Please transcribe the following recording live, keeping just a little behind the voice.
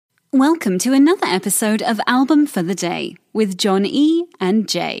Welcome to another episode of Album for the Day with John E. and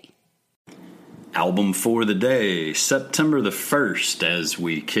Jay. Album for the Day, September the 1st, as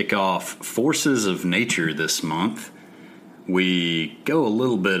we kick off Forces of Nature this month. We go a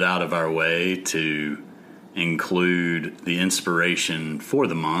little bit out of our way to include the inspiration for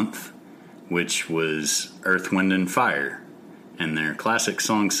the month, which was Earth, Wind & Fire, and their classic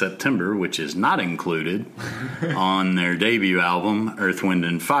song September, which is not included on their debut album, Earth,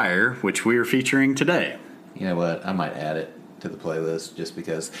 Wind & Fire, which we are featuring today. You know what? I might add it to the playlist just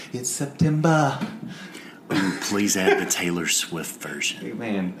because it's September. Ooh, please add the Taylor Swift version. Hey,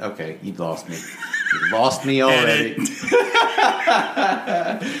 man, okay, you've lost me. You lost me already.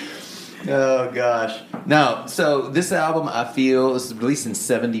 Oh, gosh. No, so this album, I feel, this was released in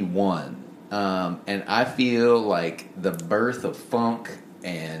 1971. And I feel like the birth of funk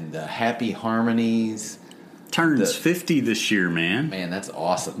and the happy harmonies. Turns 50 this year, man. Man, that's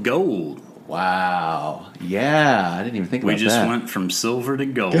awesome. Gold. Wow. Yeah, I didn't even think about that. We just went from silver to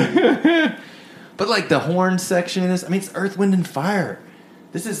gold. But like the horn section is, it's Earth, Wind & Fire.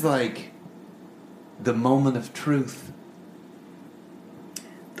 This is like the moment of truth.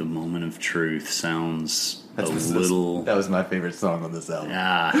 The moment of truth sounds That was my favorite song on this album.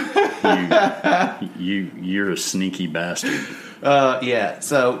 You're a sneaky bastard. Yeah.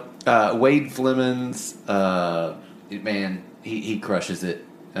 So Wade Flemons, man, he crushes it.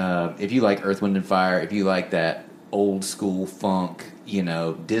 If you like Earth, Wind & Fire, if you like that old school funk,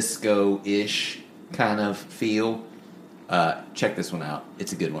 disco-ish kind of feel, check this one out.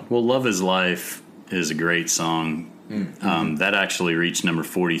 It's a good one. Well, Love Is Life is a great song. Mm-hmm. That actually reached number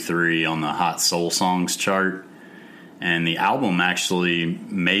 43 on the Hot Soul Songs chart. And the album actually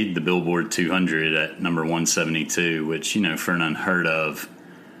made the Billboard 200 at number 172, which, for an unheard of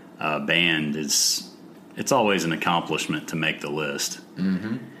band, it's always an accomplishment to make the list.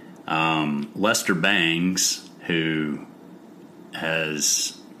 Mm-hmm. Lester Bangs, who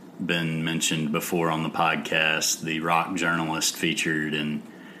has been mentioned before on the podcast, the rock journalist featured in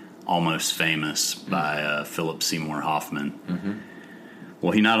Almost Famous by Philip Seymour Hoffman. Mm-hmm.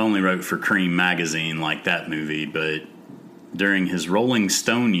 Well, he not only wrote for Cream magazine like that movie, but during his Rolling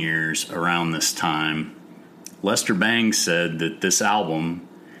Stone years around this time, Lester Bangs said that this album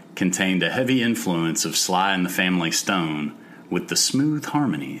contained a heavy influence of Sly and the Family Stone with the smooth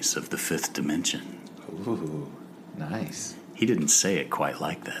harmonies of the Fifth Dimension. Ooh, nice. He didn't say it quite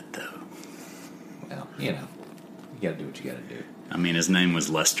like that, though. Well, you gotta do what you gotta do. His name was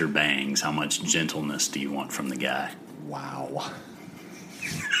Lester Bangs. How much gentleness do you want from the guy? Wow.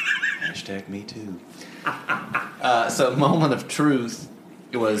 Hashtag me too. So Moment of Truth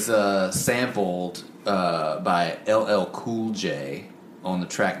was sampled by LL Cool J on the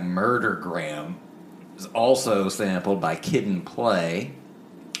track Murdergram. It was also sampled by Kid and Play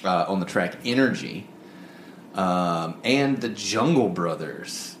on the track Energy. And the Jungle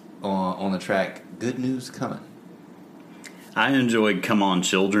Brothers on the track Good News Coming. I enjoyed Come On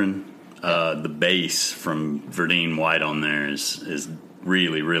Children. The bass from Verdine White on there is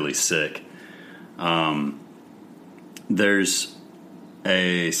really, really sick. There's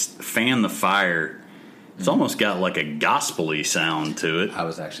a Fan the Fire. It's almost got like a gospel-y sound to it. I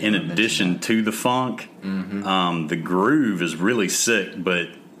was actually in addition to the funk. Mm-hmm. The groove is really sick, but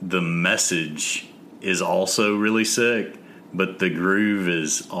the message is also really sick. But the groove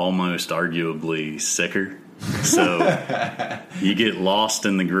is almost arguably sicker. So you get lost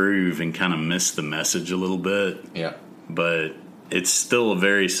in the groove and kind of miss the message a little bit. Yeah. But it's still a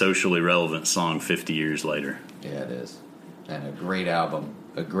very socially relevant song 50 years later. Yeah, it is. And a great album.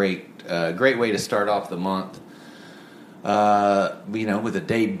 A great way to start off the month. With a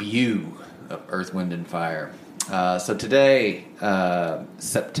debut of Earth, Wind & Fire. So today,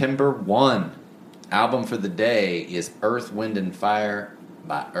 September 1, album for the day is Earth, Wind & Fire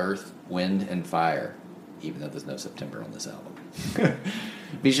by Earth, Wind & Fire. Even though there's no September on this album.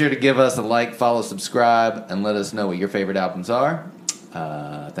 Be sure to give us a like, follow, subscribe, and let us know what your favorite albums are.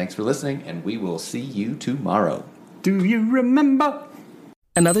 Thanks for listening, and we will see you tomorrow. Do you remember?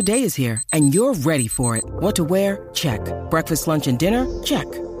 Another day is here, and you're ready for it. What to wear? Check. Breakfast, lunch, and dinner?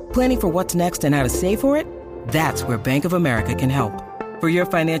 Check. Planning for what's next and how to save for it? That's where Bank of America can help. For your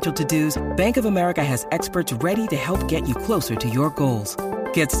financial to-dos, Bank of America has experts ready to help get you closer to your goals.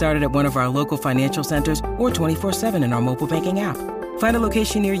 Get started at one of our local financial centers or 24/7 in our mobile banking app. Find a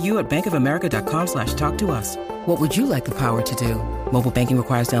location near you at bankofamerica.com/talktous. What would you like the power to do? Mobile banking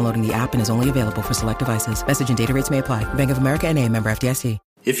requires downloading the app and is only available for select devices. Message and data rates may apply. Bank of America N.A., member FDIC.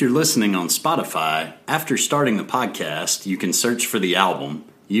 If you're listening on Spotify, after starting the podcast, you can search for the album,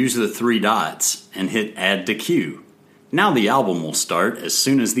 use the 3 dots, and hit Add to Queue. Now the album will start as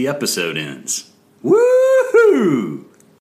soon as the episode ends. Woohoo!